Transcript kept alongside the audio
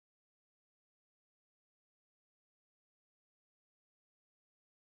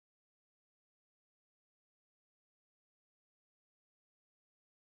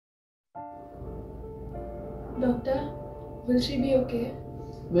Doctor, will she be okay?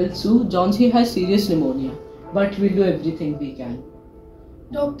 Well, Sue, Johnsy has serious pneumonia, but we'll do everything we can.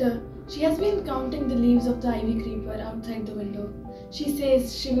 Doctor, she has been counting the leaves of the ivy creeper outside the window. She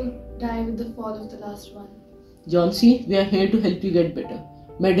says she will die with the fall of the last one. Johnsy, we are here to help you get better.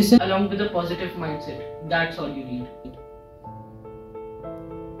 Medicine along with a positive mindset. That's all you need.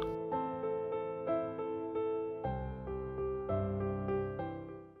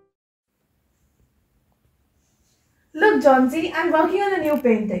 Look, Johnsy, I'm working on a new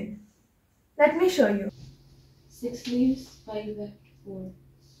painting. Let me show you. 6 leaves, 5 left, 4.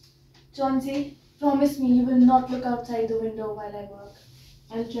 Johnsy, promise me you will not look outside the window while I work.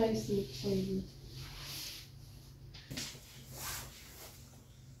 I'll try to for you.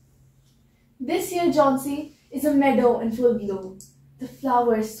 This year, Johnsy, is a meadow in full bloom. The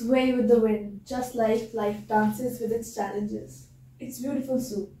flowers sway with the wind, just like life dances with its challenges. It's beautiful,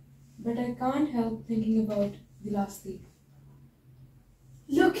 Sue, but I can't help thinking about the last leaf.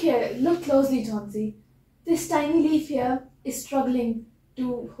 Look here, look closely, Johnsy. This tiny leaf here is struggling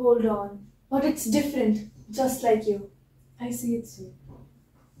to hold on, but it's different, just like you. I see it, Sue.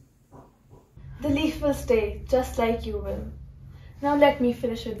 The leaf will stay, just like you will. Now let me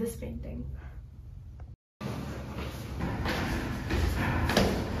finish with this painting.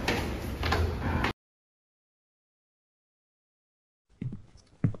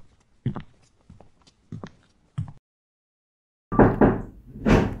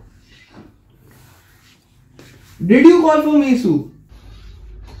 Did you call for me, Sue?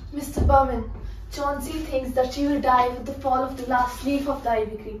 Mr. Berman, Johnsy thinks that she will die with the fall of the last leaf of the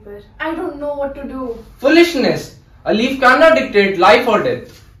ivy creeper. I don't know what to do. Foolishness! A leaf cannot dictate life or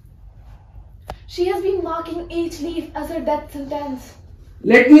death. She has been marking each leaf as her death sentence.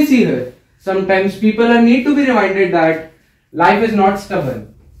 Let me see her. Sometimes people need to be reminded that life is not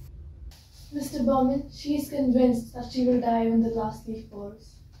stubborn. Mr. Berman, she is convinced that she will die when the last leaf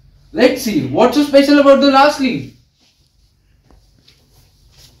falls. Let's see, what's so special about the last leaf?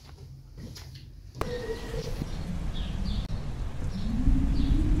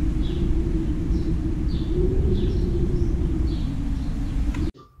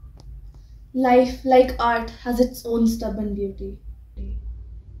 Life, like art, has its own stubborn beauty.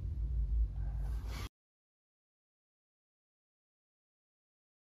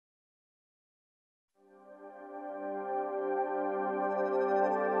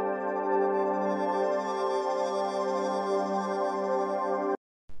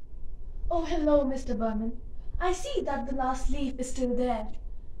 Oh, hello, Mr. Berman. I see that the last leaf is still there.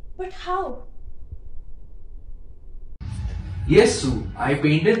 But how? Yes, Sue, I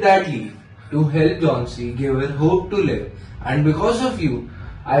painted that leaf to help Johnsy give her hope to live, and because of you,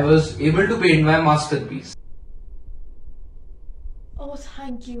 I was able to paint my masterpiece. Oh,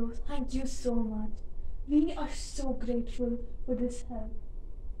 thank you so much. We are so grateful for this help.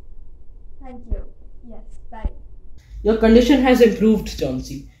 Thank you. Yes, bye. Your condition has improved,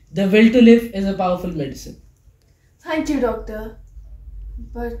 Johnsy. The will to live is a powerful medicine. Thank you, doctor.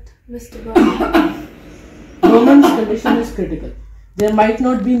 But, Mr. Berman... Berman's condition is critical. There might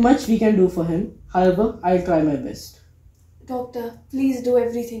not be much we can do for him. However, I'll try my best. Doctor, please do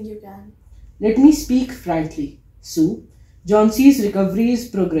everything you can. Let me speak frankly. Sue, Johnsy's recovery is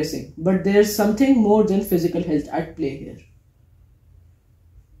progressing, but there's something more than physical health at play here.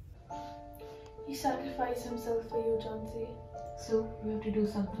 He sacrificed himself for you, Johnsy. So, we have to do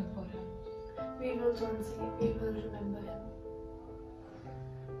something for him. We will, Johnsy. We will remember him.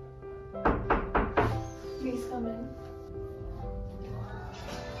 Please come in.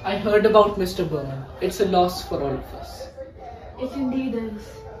 I heard about Mr. Berman. It's a loss for all of us. It indeed is.